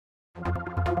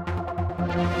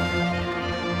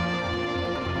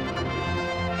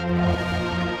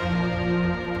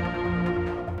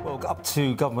Up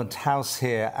to Government House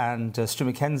here, and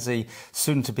Stuart McKenzie,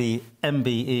 soon to be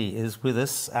MBE, is with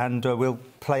us, and we'll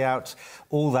play out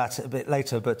all that a bit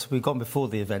later. But we've gone before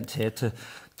the event here to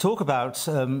talk about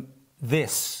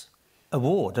this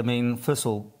award. I mean, first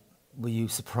of all, were you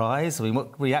surprised? I mean,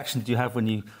 what reaction did you have when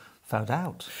you found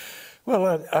out?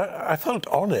 Well, I felt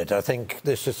honoured. I think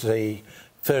this is the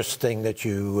first thing that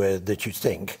you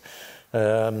think.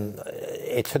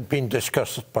 It had been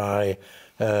discussed by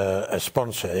a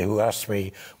sponsor who asked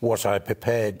me, was I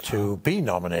prepared to be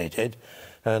nominated?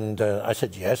 And I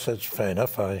said, yes, that's fair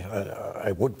enough,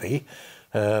 I would be.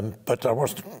 But I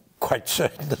wasn't quite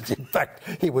certain that, in fact,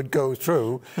 he would go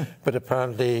through. But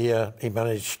apparently he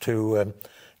managed to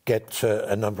get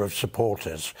a number of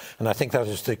supporters. And I think that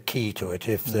is the key to it,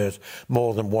 if there's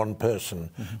more than one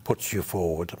person puts you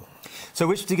forward. So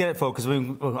which did you get it for? Because I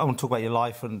want to talk about your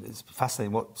life, and it's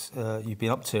fascinating what you've been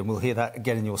up to, and we'll hear that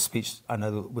again in your speech. I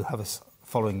know that we'll have us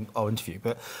following our interview,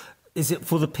 but is it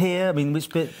for the peer? I mean, which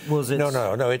bit was it? No.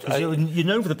 You're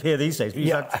known for the peer these days, but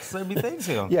you've had so many things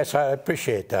here. Yes, I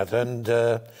appreciate that, and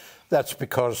that's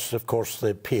because, of course,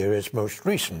 the peer is most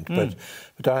recent.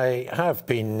 But I have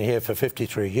been here for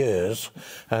 53 years,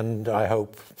 and I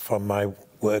hope from my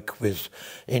work with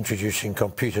introducing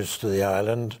computers to the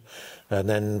island, and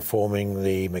then forming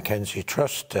the Mackenzie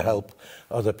Trust to help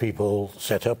other people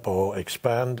set up or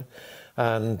expand,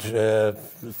 and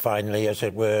finally, as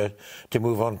it were, to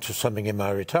move on to something in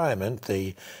my retirement,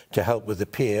 to help with the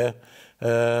peer.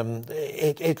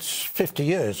 It's 50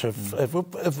 years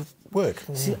of work.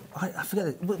 See, I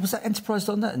forget, was that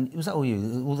Enterprise.net? And was that all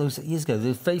you, all those years ago?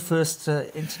 The very first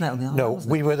internet on the island? No,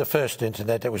 we were the first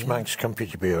internet. It was Manx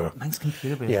Computer Bureau. Manx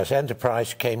Computer Bureau. Yes,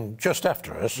 Enterprise came just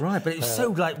after us. Right, but it was so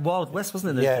like Wild West,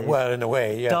 wasn't it? Yeah, well, in a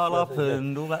way, yeah. Dial-up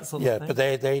and all that sort of thing.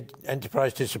 Yeah, but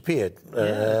Enterprise disappeared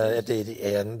at the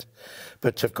end.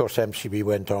 But, of course, MCB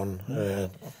went on.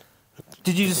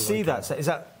 Did you just see that? Is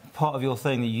that part of your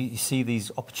thing, that you see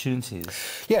these opportunities?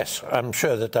 Yes, I'm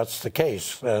sure that that's the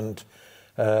case, and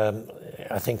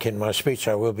I think in my speech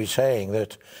I will be saying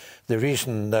that the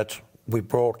reason that we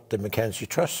brought the Mackenzie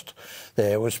Trust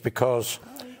there was because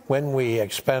when we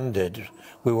expanded,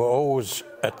 we were always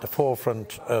at the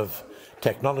forefront of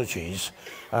technologies,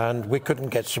 and we couldn't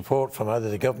get support from either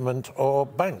the government or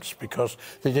banks because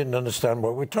they didn't understand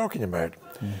what we're talking about.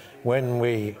 When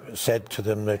we said to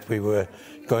them that we were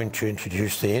going to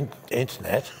introduce the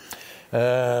internet,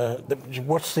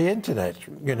 what's the internet?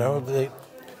 You know,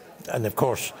 and of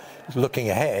course, looking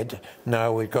ahead,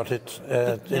 now we've got it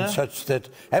in such that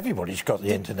everybody's got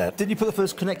the internet. Did you put the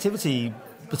first connectivity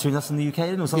between us and the UK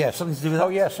in, or something, something to do with that? Oh,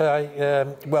 yes.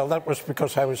 Well, that was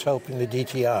because I was helping the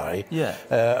DTI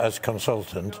as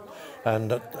consultant,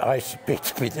 and I appeared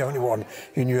to be the only one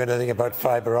who knew anything about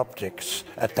fibre optics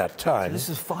at that time. So this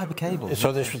was fibre cable?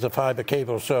 So this was the fibre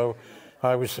cable. So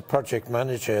I was the project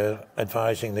manager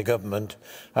advising the government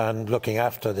and looking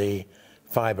after the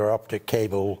fibre optic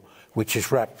cable, which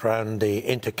is wrapped around the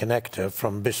interconnector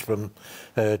from Bispham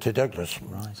to Douglas.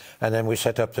 Right. And then we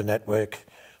set up the network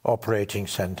operating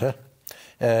centre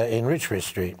in Ridgeway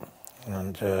Street,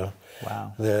 and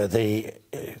wow.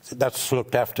 That's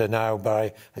looked after now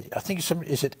by, I think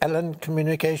is it Ellen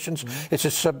Communications? It's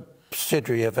a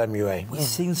subsidiary of MUA. We've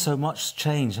seen so much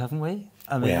change, haven't we?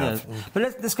 I mean, but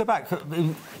let's go back.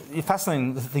 You're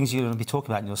fascinating, the things you're going to be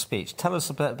talking about in your speech. Tell us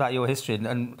a bit about your history,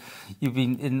 and you've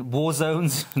been in war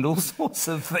zones and all sorts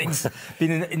of things.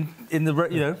 Been in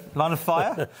the line of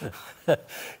fire.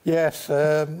 Yes.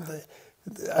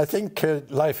 I think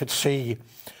life at sea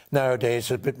nowadays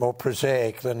is a bit more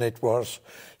prosaic than it was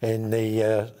in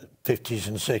the 50s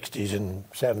and 60s and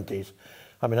 70s.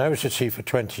 I mean, I was at sea for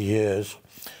 20 years,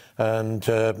 and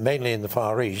mainly in the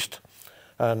Far East,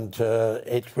 and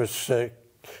it was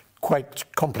quite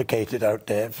complicated out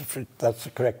there, if that's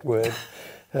the correct word.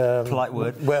 Polite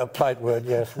word. Well, polite word,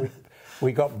 yes.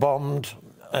 We got bombed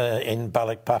in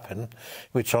Balikpapan,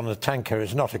 which on a tanker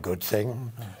is not a good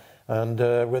thing. And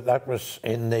that was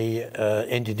in the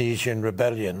Indonesian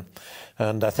rebellion.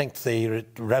 And I think the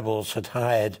rebels had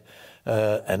hired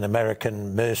an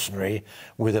American mercenary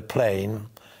with a plane,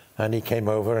 and he came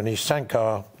over and he sank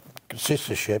our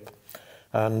sister ship,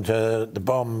 and the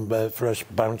bomb for us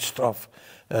bounced off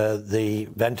the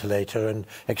ventilator and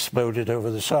exploded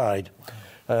over the side.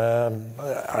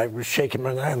 I was shaking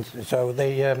my hands. So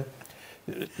the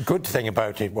good thing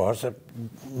about it was that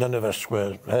none of us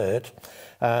were hurt,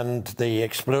 and the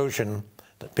explosion,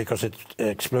 because it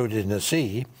exploded in the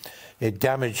sea, it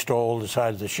damaged all the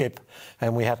side of the ship,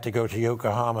 and we had to go to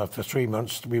Yokohama for 3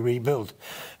 months to be rebuilt.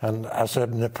 And as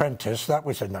an apprentice, that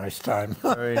was a nice time.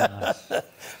 Very nice.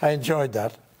 I enjoyed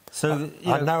that. So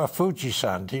I'm now a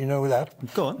Fuji-san. Do you know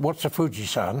that? Go on. What's a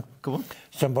Fuji-san? Go on.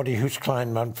 Somebody who's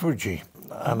climbed Mount Fuji.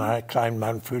 And I climbed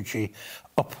Mount Fuji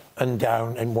up and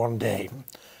down in one day.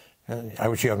 I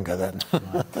was younger then.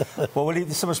 Well,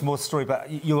 there's so much more story, but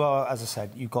you are, as I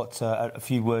said, you've got a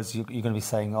few words you're going to be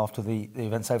saying after the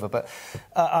event's over. But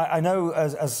I know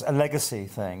as a legacy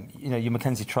thing, you know, your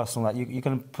Mackenzie Trust and all that, you're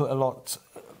going to put a lot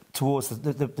towards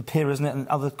the peer, isn't it, and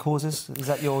other causes? Is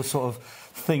that your sort of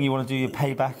thing you want to do, your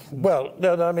payback? Well,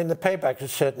 no, I mean, the payback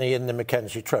is certainly in the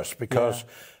Mackenzie Trust, because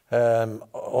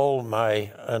all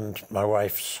my and my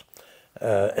wife's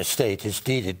estate is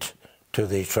deeded to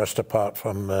the trust, apart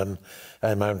from an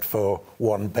amount for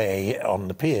one bay on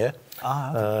the pier.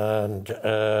 Okay. And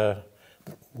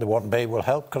the one bay will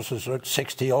help because there's like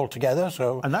 60 altogether.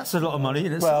 So, and that's a lot of money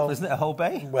in itself, isn't it? A whole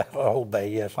bay? Well, a whole bay,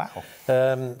 yes. Wow.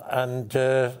 And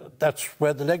that's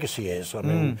where the legacy is. I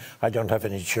mean, I don't have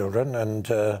any children, and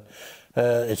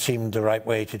it seemed the right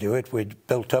way to do it. We'd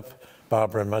built up,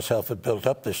 Barbara and myself had built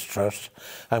up this trust,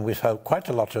 and we've helped quite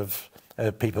a lot of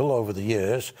people over the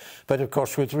years, but of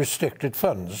course with restricted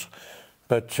funds.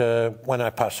 But when I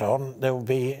pass on, there will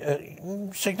be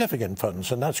significant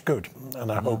funds, and that's good.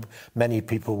 And I hope many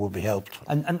people will be helped.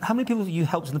 And how many people have you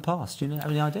helped in the past? Do you have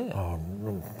any idea? Oh,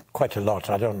 quite a lot.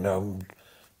 I don't know,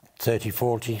 30,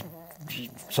 40,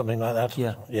 something like that.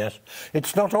 Yeah. Yes.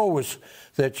 It's not always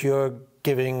that you're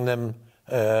giving them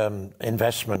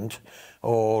investment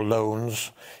or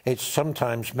loans. It's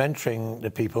sometimes mentoring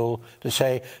the people to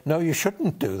say, no, you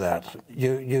shouldn't do that.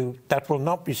 That will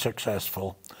not be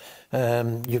successful.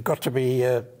 You've got to be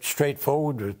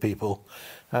straightforward with people,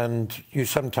 and you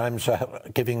sometimes are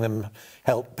giving them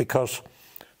help because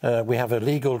we have a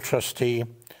legal trustee,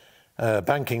 a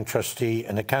banking trustee,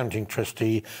 an accounting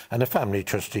trustee, and a family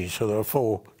trustee. So there are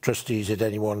 4 trustees at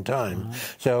any one time.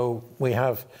 So we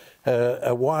have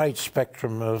a wide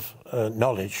spectrum of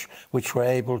knowledge which we're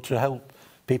able to help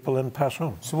people and pass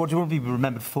on. So what do you want to be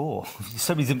remembered for?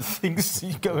 So many different things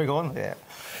going on here.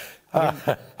 I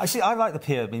mean, actually, I like the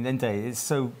pier. I mean, end of the day, it's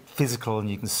so physical and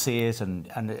you can see it,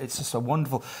 and it's just so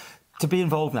wonderful to be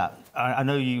involved in that. I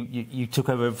know you took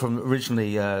over from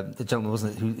originally the gentleman,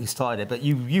 wasn't it, who started it, but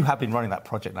you have been running that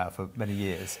project now for many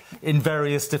years in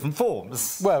various different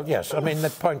forms. Well, yes. I mean, the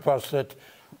point was that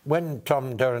when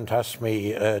Tom Durrant asked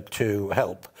me to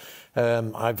help,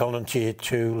 I volunteered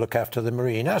to look after the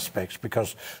marine aspects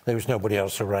because there was nobody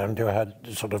else around who had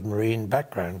a sort of marine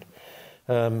background.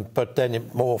 But then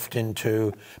it morphed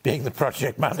into being the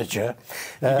project manager.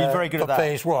 You've been very good at that.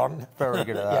 Phase 1. Very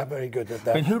good at that. Yeah, very good at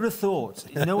that. I mean, who would have thought?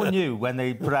 No one knew when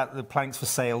they put out the planks for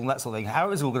sale and that sort of thing how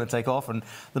it was all going to take off, and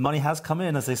the money has come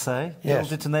in, as they say. Yes.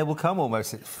 Build it and they will come,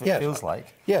 almost, it feels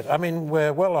like. Yes, I mean,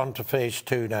 we're well on to phase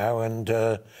 2 now, and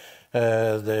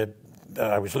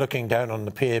I was looking down on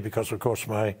the pier because, of course,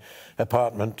 my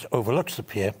apartment overlooks the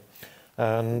pier,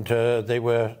 and they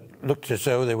looked as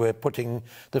though they were putting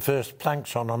the first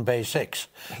planks on Bay 6,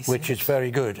 which is very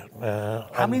good.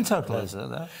 How many in total is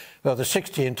there? Well, there's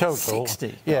 60 in total.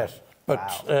 60? Yes.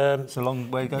 But, wow. It's a long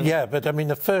way to go. Yeah, but I mean,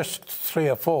 the first 3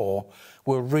 or 4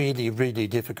 were really, really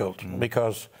difficult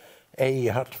because A, you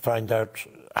had to find out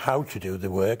how to do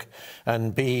the work,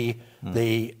 and B,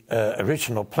 the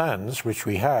original plans, which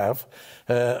we have,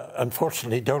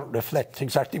 unfortunately don't reflect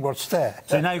exactly what's there.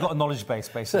 So now you've got a knowledge base,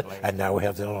 basically. And now we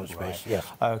have the knowledge base, yes.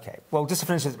 OK. Well, just to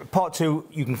finish this, part 2,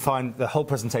 you can find the whole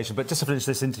presentation, but just to finish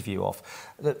this interview off,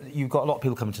 you've got a lot of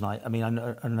people coming tonight. I mean, I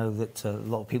know that a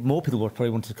lot of people, more people would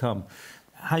probably want to come.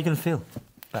 How are you going to feel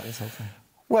about this whole thing?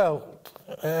 Well,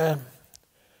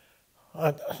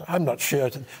 I'm not sure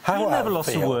how You've never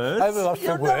lost the words. I've lost the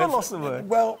words. You've never lost the word.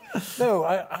 Well, no,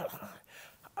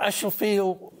 I shall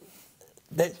feel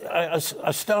that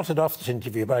I started off this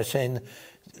interview by saying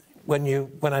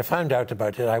when I found out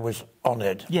about it, I was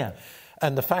honoured. Yeah.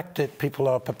 And the fact that people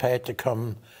are prepared to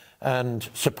come and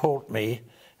support me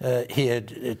here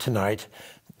tonight,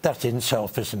 that in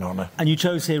itself is an honour. And you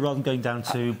chose here rather than going down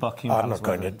to Buckingham Palace? I'm not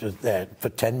going to there for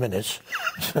 10 minutes.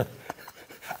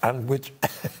 And with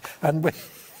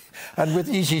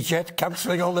EasyJet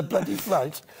cancelling all the bloody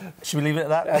flights. Should we leave it at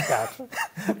that? At that.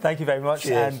 Thank you very much.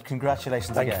 Cheers. And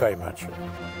congratulations again. Thank you very much.